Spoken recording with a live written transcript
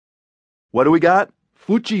What do we got?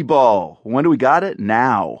 Fuchi Ball. When do we got it?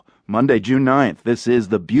 Now. Monday, June 9th. This is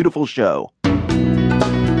The Beautiful Show. I'm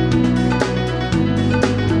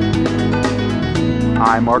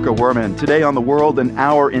Marco Werman. Today on The World, an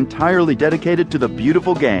hour entirely dedicated to the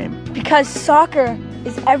beautiful game. Because soccer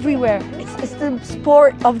is everywhere. It's the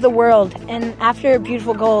sport of the world. And after a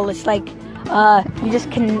beautiful goal, it's like you just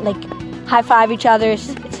can high-five each other.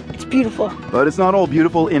 It's beautiful. But it's not all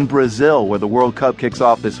beautiful in Brazil, where the World Cup kicks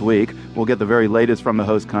off this week. We'll get the very latest from the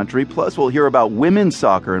host country. Plus, we'll hear about women's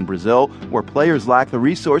soccer in Brazil, where players lack the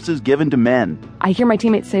resources given to men. I hear my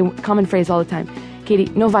teammates say a common phrase all the time.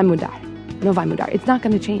 Katie, no vai mudar. No vai mudar. It's not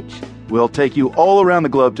going to change. We'll take you all around the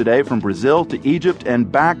globe today, from Brazil to Egypt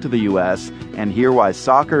and back to the U.S., and hear why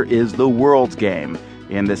soccer is the world's game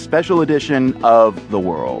in this special edition of The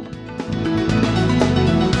World.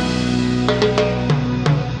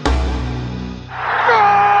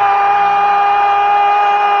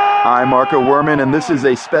 I'm Marco Werman, and this is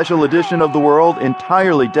a special edition of The World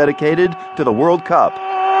entirely dedicated to the World Cup.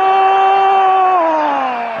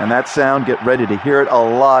 And that sound, get ready to hear it a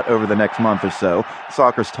lot over the next month or so.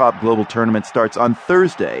 Soccer's top global tournament starts on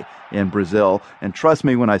Thursday in Brazil. And trust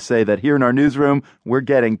me when I say that here in our newsroom, we're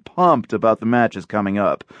getting pumped about the matches coming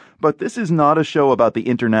up. But this is not a show about the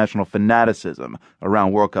international fanaticism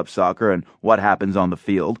around World Cup soccer and what happens on the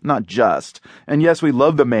field. Not just. And yes, we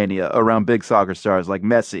love the mania around big soccer stars like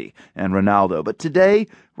Messi and Ronaldo. But today,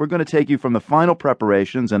 we're going to take you from the final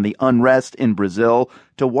preparations and the unrest in Brazil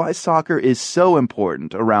to why soccer is so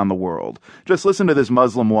important around the world. Just listen to this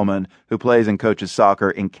Muslim woman who plays and coaches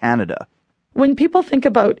soccer in Canada. When people think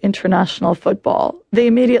about international football, they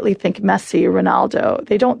immediately think Messi, Ronaldo.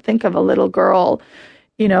 They don't think of a little girl,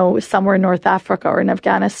 somewhere in North Africa or in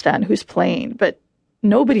Afghanistan who's playing. But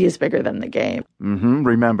nobody is bigger than the game.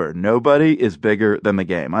 Remember, nobody is bigger than the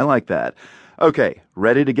game. I like that. Okay,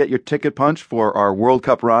 ready to get your ticket punched for our World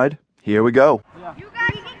Cup ride? Here we go.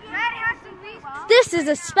 This is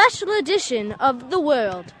a special edition of The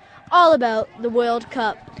World, all about the World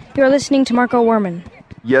Cup. You're listening to Marco Werman.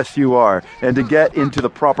 Yes, you are. And to get into the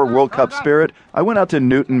proper World Cup spirit, I went out to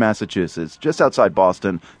Newton, Massachusetts, just outside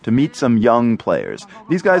Boston, to meet some young players.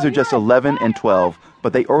 These guys are just 11 and 12,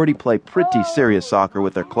 but they already play pretty serious soccer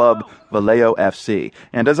with their club, Vallejo FC.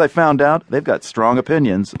 And as I found out, they've got strong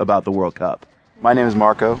opinions about the World Cup. My name is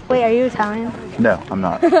Marco. Wait, are you Italian? No, I'm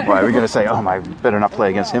not. Why, are we going to say, I better not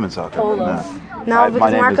play against him in soccer? No,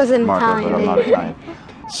 because Marco's an Marco, Italian. but I'm not Italian.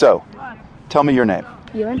 So, tell me your name.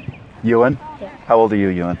 Ewan? Ewan? Yeah. How old are you,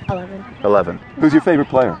 Ewan? 11. 11. Who's your favorite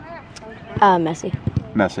player? Messi.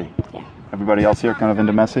 Messi. Yeah. Everybody else here kind of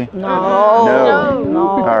into Messi? No.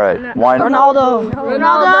 All right. Why not? Ronaldo.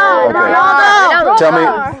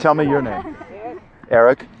 Okay. Tell me your name.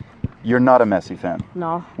 Eric, you're not a Messi fan.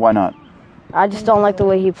 No. Why not? I just don't like the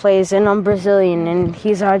way he plays, and I'm Brazilian, and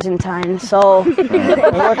he's Argentine, so we're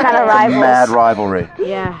kind of rivals. Mad rivalry.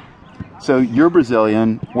 Yeah. So you're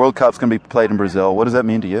Brazilian. World Cup's going to be played in Brazil. What does that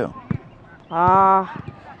mean to you? I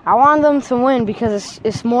want them to win because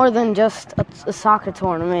it's more than just a soccer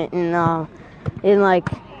tournament, and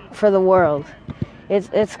for the world.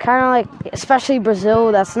 It's kind of like, especially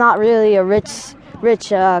Brazil, that's not really a rich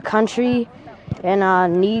country,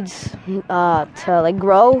 and needs to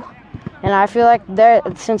grow. And I feel like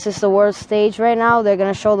since it's the world stage right now, they're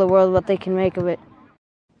going to show the world what they can make of it.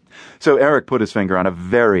 So Eric put his finger on a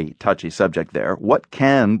very touchy subject there. What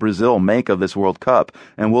can Brazil make of this World Cup?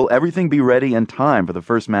 And will everything be ready in time for the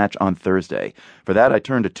first match on Thursday? For that, I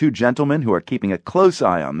turn to two gentlemen who are keeping a close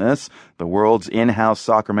eye on this, the world's in-house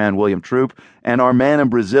soccer man, William Troop, and our man in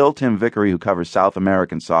Brazil, Tim Vickery, who covers South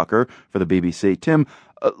American soccer for the BBC. Tim,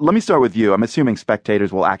 let me start with you. I'm assuming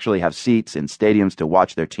spectators will actually have seats in stadiums to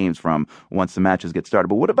watch their teams from once the matches get started.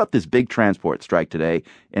 But what about this big transport strike today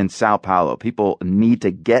in Sao Paulo? People need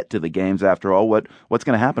to get to the games after all. What's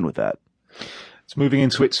going to happen with that? It's moving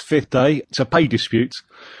into its fifth day. It's a pay dispute.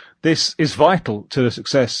 This is vital to the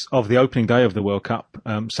success of the opening day of the World Cup.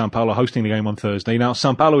 Sao Paulo hosting the game on Thursday. Now,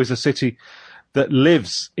 Sao Paulo is a city that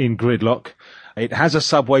lives in gridlock. It has a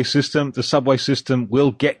subway system. The subway system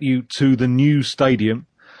will get you to the new stadium.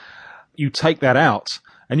 You take that out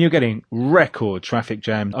and you're getting record traffic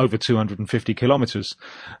jam over 250 kilometres.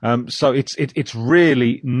 So it's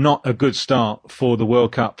really not a good start for the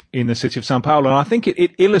World Cup in the city of Sao Paulo. And I think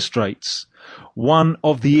it illustrates one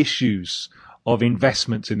of the issues of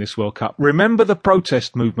investments in this World Cup. Remember the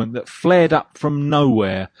protest movement that flared up from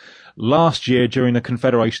nowhere last year during the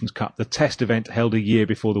Confederations Cup, the test event held a year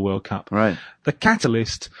before the World Cup. Right. The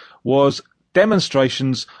catalyst was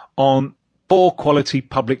demonstrations on poor quality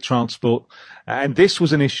public transport. And this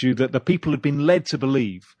was an issue that the people had been led to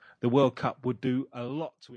believe the World Cup would do a lot to